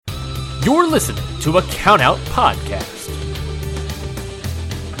You're listening to a Countout Podcast.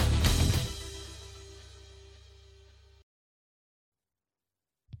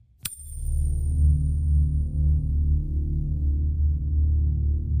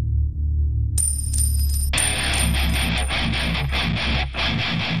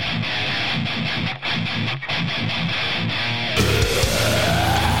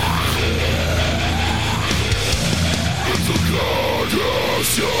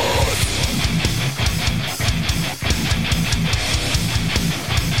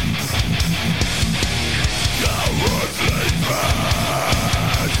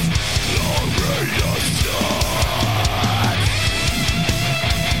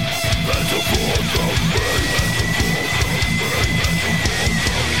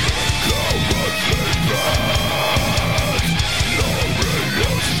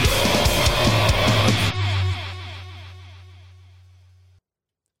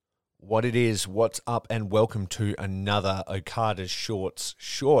 What it is, what's up, and welcome to another Okada's Shorts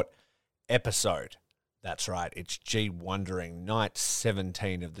short episode. That's right, it's G-Wondering, night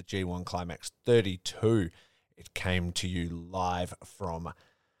 17 of the G1 Climax 32. It came to you live from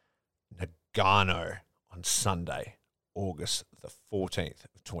Nagano on Sunday, August the 14th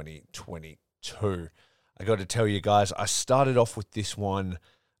of 2022. I got to tell you guys, I started off with this one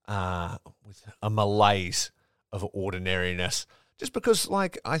with a malaise of ordinariness. Just because,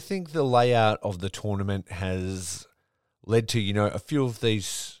 I think the layout of the tournament has led to, a few of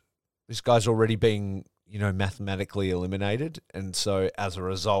these guys already being, mathematically eliminated. And so as a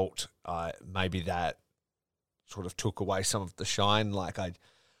result, maybe that sort of took away some of the shine. I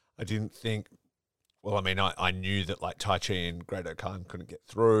didn't think, I knew that, Tai Chi and Great Okada couldn't get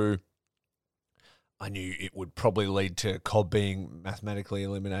through. I knew it would probably lead to Cobb being mathematically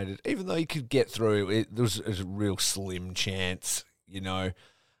eliminated. Even though he could get through, there was a real slim chance.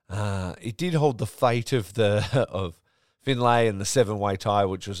 It did hold the fate of Finlay and the 7-way tie,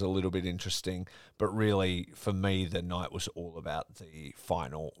 which was a little bit interesting. But really, for me, the night was all about the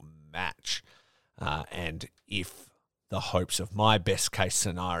final match. And if the hopes of my best case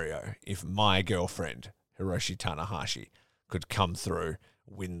scenario, if my girlfriend, Hiroshi Tanahashi, could come through,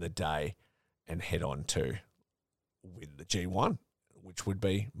 win the day, and head on to win the G1, which would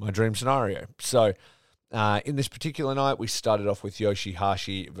be my dream scenario. So, in this particular night, we started off with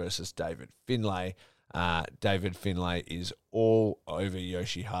Yoshihashi versus David Finlay. David Finlay is all over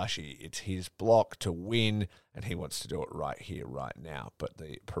Yoshihashi. It's his block to win, and he wants to do it right here, right now. But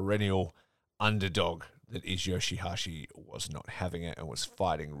the perennial underdog that is Yoshihashi was not having it and was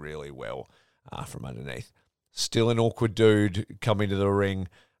fighting really well from underneath. Still an awkward dude coming to the ring.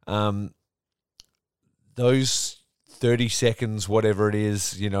 Those 30 seconds, whatever it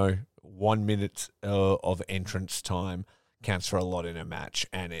is, 1 minute of entrance time counts for a lot in a match,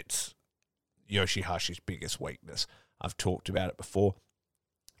 and it's Yoshihashi's biggest weakness. I've talked about it before.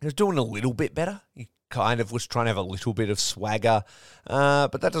 He was doing a little bit better. He kind of was trying to have a little bit of swagger,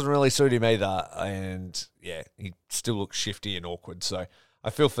 but that doesn't really suit him either. And yeah, he still looks shifty and awkward. So I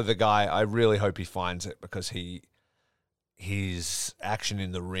feel for the guy. I really hope he finds it, because his action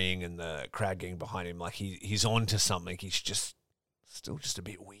in the ring and the crowd getting behind him, he's on to something. He's still just a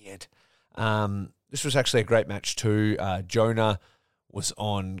bit weird. This was actually a great match too. Jonah was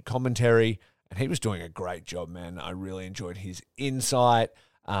on commentary, and he was doing a great job, man. I really enjoyed his insight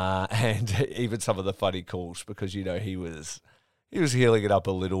and even some of the funny calls, because he was healing it up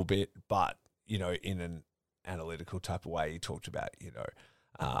a little bit, but in an analytical type of way. He talked about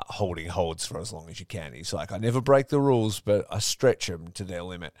holding holds for as long as you can. He's like, I never break the rules, but I stretch them to their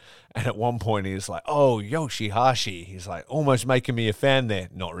limit. And at one point he was like, oh, Yoshihashi. He's like, almost making me a fan there.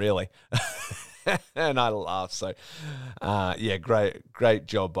 Not really. And I laughed. So, great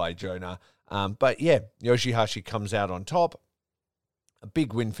job by Jonah. But yeah, Yoshihashi comes out on top. A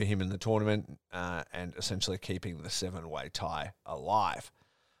big win for him in the tournament, and essentially keeping the 7-way tie alive.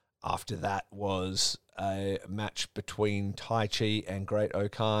 After that was a match between Tai Chi and Great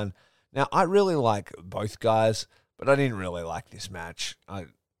Okada. Now, I really like both guys, but I didn't really like this match. I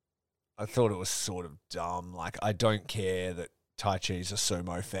thought it was sort of dumb. I don't care that Tai Chi's a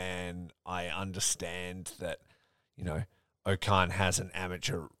sumo fan. I understand that, Okada has an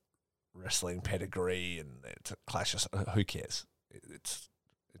amateur wrestling pedigree and it's a clash of... Who cares? It's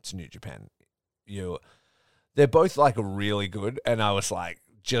New Japan. They're both, really good, and I was like,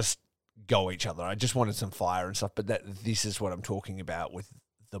 just go each other. I just wanted some fire and stuff, but this is what I'm talking about with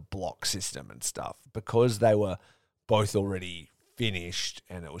the block system and stuff, because they were both already finished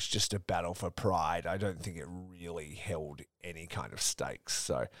and it was just a battle for pride. I don't think it really held any kind of stakes.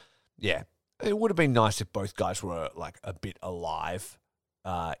 So, yeah, it would have been nice if both guys were a bit alive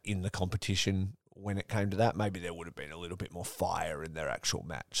in the competition when it came to that. Maybe there would have been a little bit more fire in their actual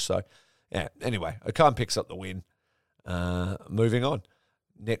match. So, yeah, anyway, Okada picks up the win. Moving on.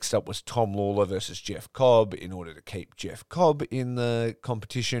 Next up was Tom Lawler versus Jeff Cobb in order to keep Jeff Cobb in the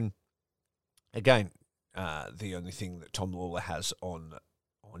competition. Again, the only thing that Tom Lawler has on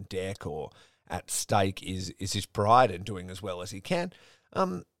deck or at stake is his pride and doing as well as he can.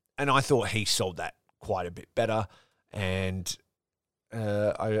 And I thought he sold that quite a bit better. And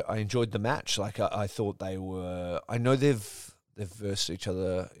I enjoyed the match. Like I thought they were. I know they've versed each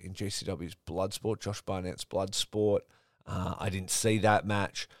other in GCW's Bloodsport, Josh Barnett's Bloodsport. I didn't see that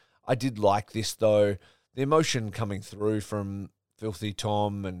match. I did like this though. The emotion coming through from Filthy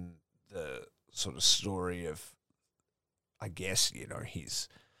Tom and the sort of story of, I guess,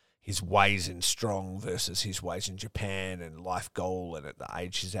 his ways in Strong versus his ways in Japan and life goal and at the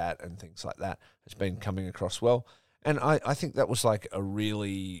age he's at and things like that has been coming across well. And I think that was like a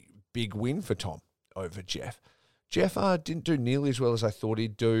really big win for Tom over Jeff. Jeff didn't do nearly as well as I thought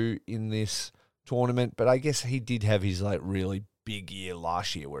he'd do in this tournament, but I guess he did have his like really big year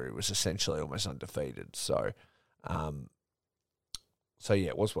last year where he was essentially almost undefeated. So yeah,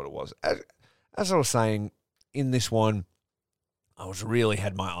 it was what it was. As I was saying, in this one, I was really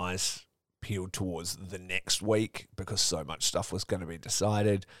had my eyes peeled towards the next week because so much stuff was going to be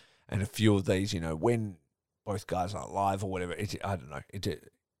decided. And a few of these, when both guys aren't live or whatever, I don't know.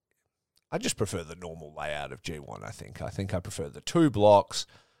 I just prefer the normal layout of G1, I think. I think I prefer the 2 blocks,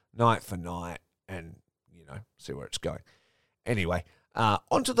 night for night, and, see where it's going. Anyway,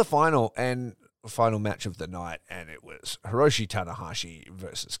 on to the final match of the night, and it was Hiroshi Tanahashi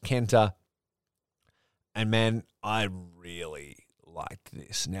versus Kenta. And, man, I really liked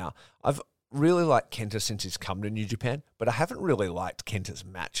this. Now, I've really liked Kenta since he's come to New Japan, but I haven't really liked Kenta's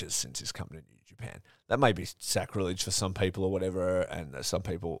matches since he's come to New Japan. That may be sacrilege for some people or whatever, and some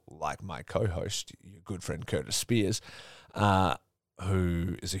people like my co-host, your good friend Curtis Spears,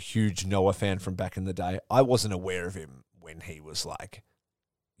 who is a huge Noah fan from back in the day. I wasn't aware of him when he was like,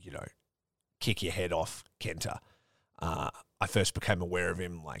 kick your head off Kenta. I first became aware of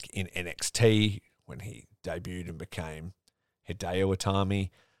him like in NXT when he debuted and became Hideo Itami,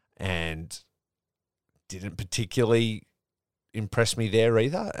 and didn't particularly impress me there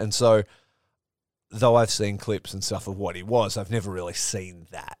either. And so, though I've seen clips and stuff of what he was, I've never really seen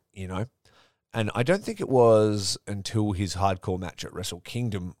that, And I don't think it was until his hardcore match at Wrestle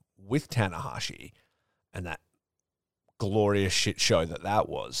Kingdom with Tanahashi and that glorious shit show that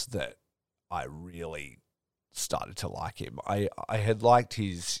was that I really started to like him. I had liked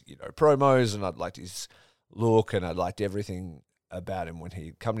his, promos, and I'd liked his look, and I'd liked everything about him when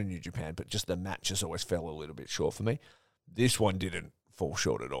he'd come to New Japan, but just the matches always fell a little bit short for me. This one didn't fall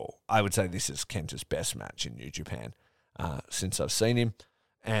short at all. I would say this is Kenta's best match in New Japan since I've seen him.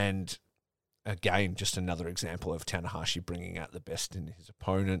 And again, just another example of Tanahashi bringing out the best in his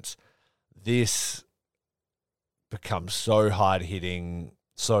opponents. This becomes so hard-hitting,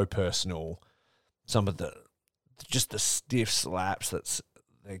 so personal. Some of the stiff slaps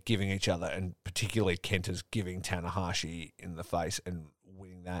they're giving each other, and particularly Kenta's giving Tanahashi in the face and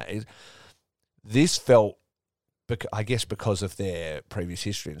winning that. This felt, I guess because of their previous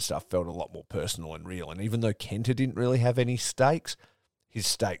history and stuff, felt a lot more personal and real. And even though Kenta didn't really have any stakes, his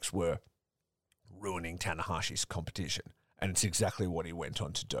stakes were ruining Tanahashi's competition. And it's exactly what he went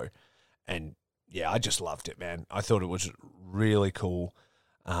on to do. And yeah, I just loved it, man. I thought it was really cool.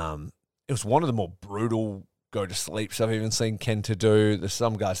 It was one of the more brutal go-to-sleeps I've even seen Kenta do. There's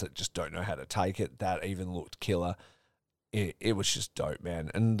some guys that just don't know how to take it. That even looked killer. It was just dope, man.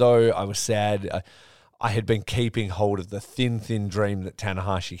 And though I was sad, I had been keeping hold of the thin dream that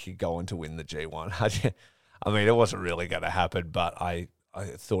Tanahashi could go on to win the G1. I mean, it wasn't really going to happen, but I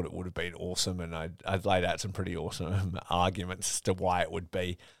thought it would have been awesome, and I'd laid out some pretty awesome arguments as to why it would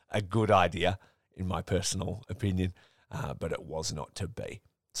be a good idea, in my personal opinion, but it was not to be.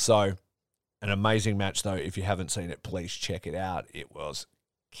 So, an amazing match, though. If you haven't seen it, please check it out. It was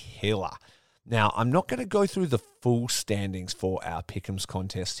killer. Now, I'm not going to go through the full standings for our Pick'ems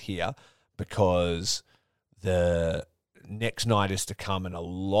contest here because the next night is to come and a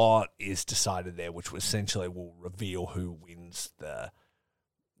lot is decided there, which essentially will reveal who wins the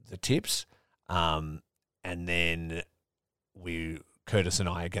tips. And then Curtis and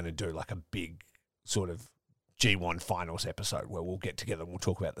I are going to do like a big sort of G1 finals episode where we'll get together and we'll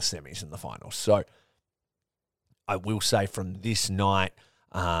talk about the semis and the finals. So I will say from this night,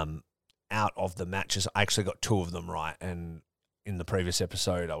 out of the matches, I actually got 2 of them right. And in the previous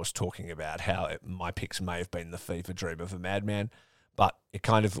episode, I was talking about how my picks may have been the fever dream of a madman, but it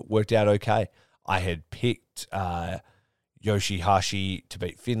kind of worked out okay. I had picked Yoshihashi to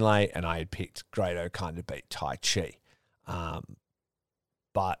beat Finlay, and I had picked Great-O-Khan to beat Tai Chi.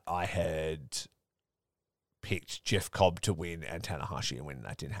 But I had picked Jeff Cobb to win and Tanahashi to win.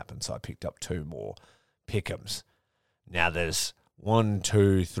 That didn't happen, so I picked up 2 more pick'ems. Now there's 1,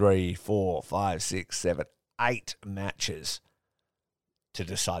 2, 3, 4, 5, 6, 7, 8 matches to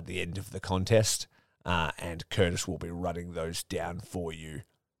decide the end of the contest, and Curtis will be running those down for you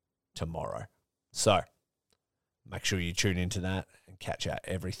tomorrow. So make sure you tune into that and catch out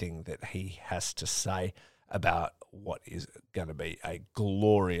everything that he has to say about what is going to be a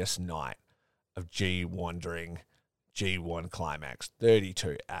glorious night of G1 Climax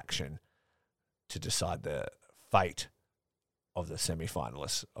 32 action to decide the fate of the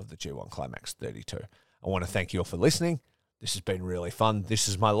semi-finalists of the G1 Climax 32. I want to thank you all for listening. This has been really fun. This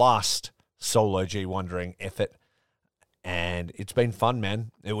is my last solo G1 effort, and it's been fun,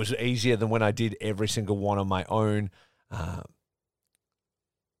 man. It was easier than when I did every single one on my own.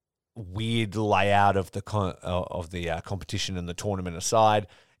 Weird layout of the competition and the tournament aside,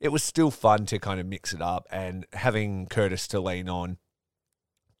 it was still fun to kind of mix it up, and having Curtis to lean on,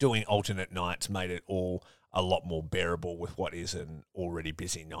 doing alternate nights made it all a lot more bearable with what is an already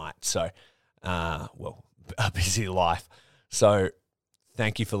busy night. So, a busy life. So,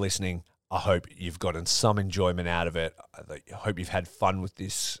 thank you for listening. I hope you've gotten some enjoyment out of it. I hope you've had fun with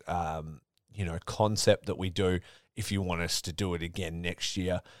this, concept that we do. If you want us to do it again next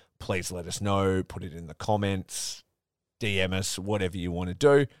year, please let us know. Put it in the comments, DM us, whatever you want to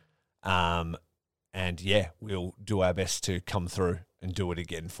do. We'll do our best to come through and do it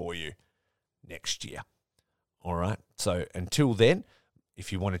again for you next year. All right. So until then,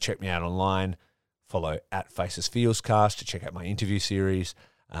 if you want to check me out online, follow @FacesFeelsCast to check out my interview series.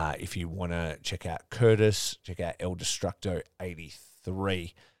 If you want to check out Curtis, check out El Destructo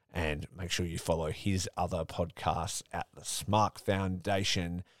 83, and make sure you follow his other podcasts at the Smark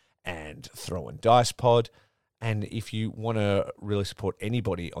Foundation and Throw and Dice Pod. And if you want to really support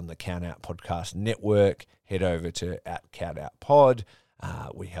anybody on the Count Out Podcast Network, head over to @CountOutPod.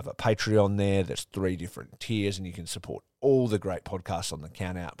 We have a Patreon there. There's 3 different tiers, and you can support all the great podcasts on the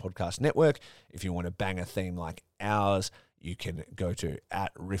Count Out Podcast Network. If you want to bang a theme like ours, you can go to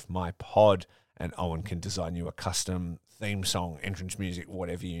 @RiffMyPod, and Owen can design you a custom theme song, entrance music,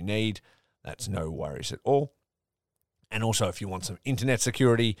 whatever you need. That's no worries at all. And also, if you want some internet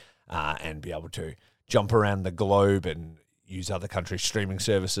security and be able to jump around the globe and use other countries' streaming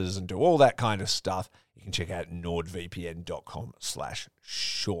services and do all that kind of stuff, you can check out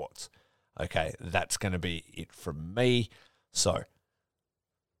nordvpn.com/shorts. Okay, that's going to be it from me. So,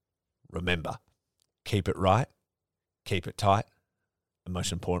 remember, keep it right, keep it tight, and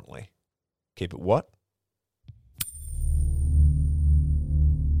most importantly, keep it what?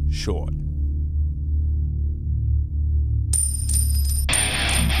 Short.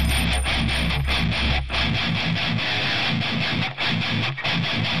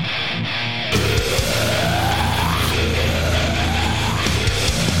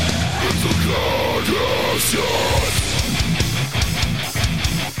 It's a god of short.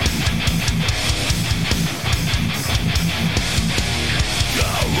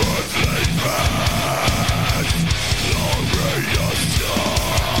 Cowardly path, glorious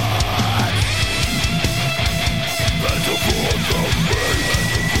short. Battle for the brave,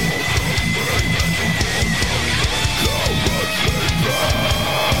 battle for the brave, battle for the brave. Cowardly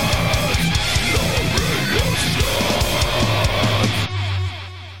path, glorious short.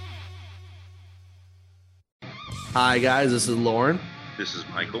 Hi guys, this is Lauren. This is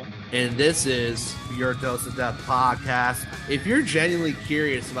Michael. And this is Your Dose of Death podcast. If you're genuinely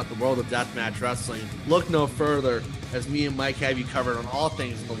curious about the world of deathmatch wrestling, look no further, as me and Mike have you covered on all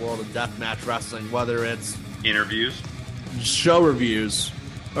things in the world of deathmatch wrestling, whether it's interviews, show reviews,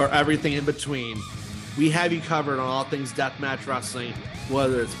 or everything in between. We have you covered on all things deathmatch wrestling,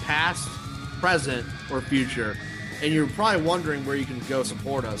 whether it's past, present, or future. And you're probably wondering where you can go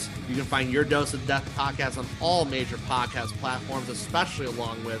support us. You can find Your Dose of Death podcast on all major podcast platforms, especially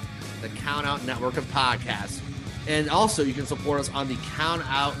along with the Count Out network of podcasts. And also, you can support us on the Count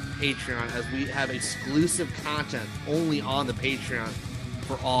Out Patreon, as we have exclusive content only on the Patreon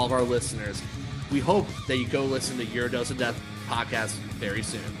for all of our listeners. We hope that you go listen to Your Dose of Death podcast very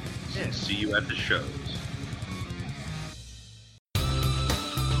soon. and see you at the shows.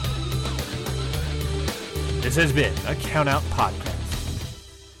 This has been a Count Out Podcast.